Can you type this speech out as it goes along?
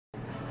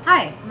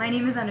Hi, my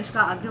name is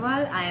Anoushka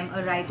Agrawal. I am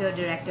a writer,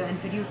 director, and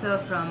producer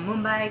from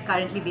Mumbai,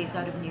 currently based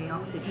out of New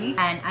York City,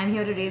 and I'm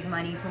here to raise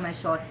money for my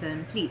short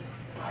film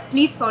Pleats.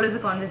 Pleats follows a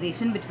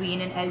conversation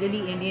between an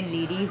elderly Indian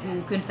lady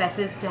who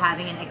confesses to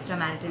having an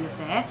extramarital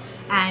affair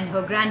and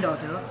her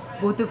granddaughter,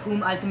 both of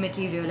whom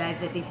ultimately realize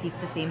that they seek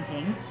the same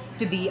thing: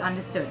 to be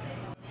understood.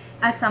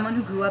 As someone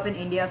who grew up in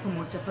India for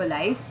most of her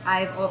life,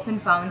 I've often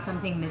found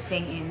something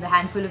missing in the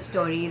handful of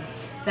stories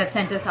that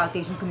center South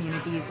Asian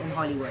communities in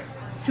Hollywood.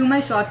 Through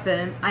my short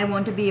film, I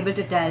want to be able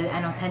to tell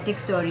an authentic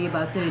story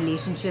about the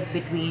relationship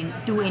between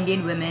two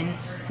Indian women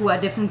who are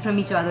different from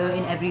each other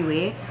in every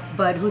way,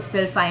 but who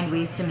still find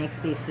ways to make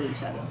space for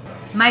each other.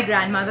 My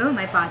grandmother,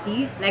 my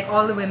Pati, like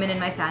all the women in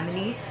my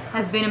family,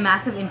 has been a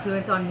massive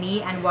influence on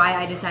me and why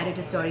I decided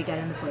to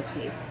storytell in the first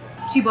place.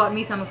 She bought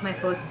me some of my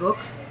first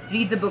books,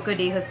 reads a book a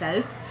day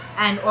herself,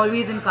 and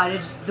always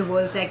encouraged the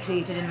worlds I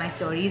created in my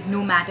stories,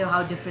 no matter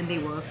how different they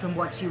were from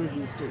what she was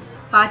used to.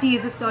 Pati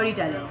is a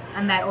storyteller,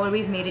 and that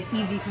always made it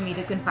easy for me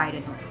to confide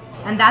in her.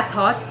 And that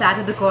thought sat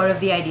at the core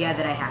of the idea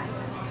that I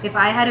had. If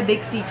I had a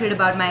big secret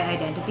about my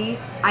identity,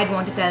 I'd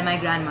want to tell my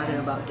grandmother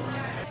about it.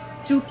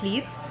 Through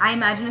Pleats, I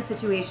imagine a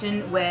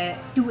situation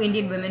where two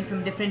Indian women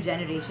from different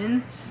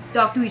generations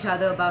talk to each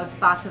other about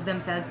parts of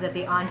themselves that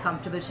they aren't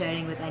comfortable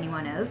sharing with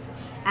anyone else,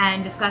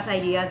 and discuss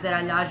ideas that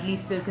are largely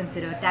still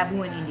considered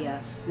taboo in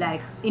India,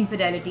 like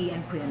infidelity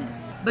and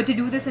queerness. But to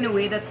do this in a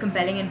way that's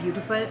compelling and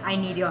beautiful, I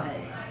need your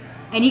help.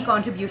 Any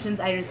contributions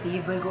I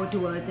receive will go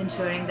towards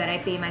ensuring that I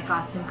pay my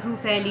cast and crew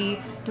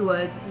fairly,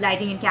 towards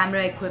lighting and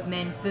camera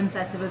equipment, film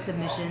festival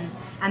submissions,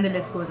 and the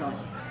list goes on.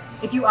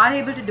 If you are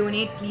able to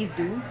donate, please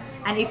do.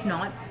 And if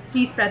not,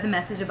 please spread the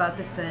message about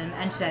this film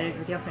and share it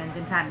with your friends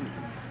and families.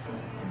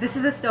 This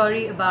is a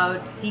story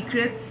about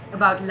secrets,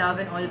 about love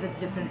in all of its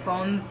different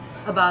forms,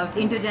 about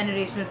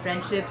intergenerational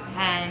friendships,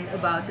 and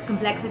about the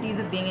complexities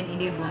of being an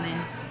Indian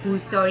woman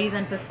whose stories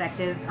and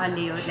perspectives are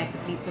layered like the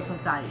pleats of her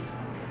sari.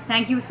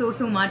 Thank you so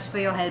much for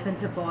your help and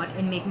support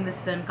in making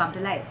this film come to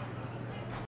life.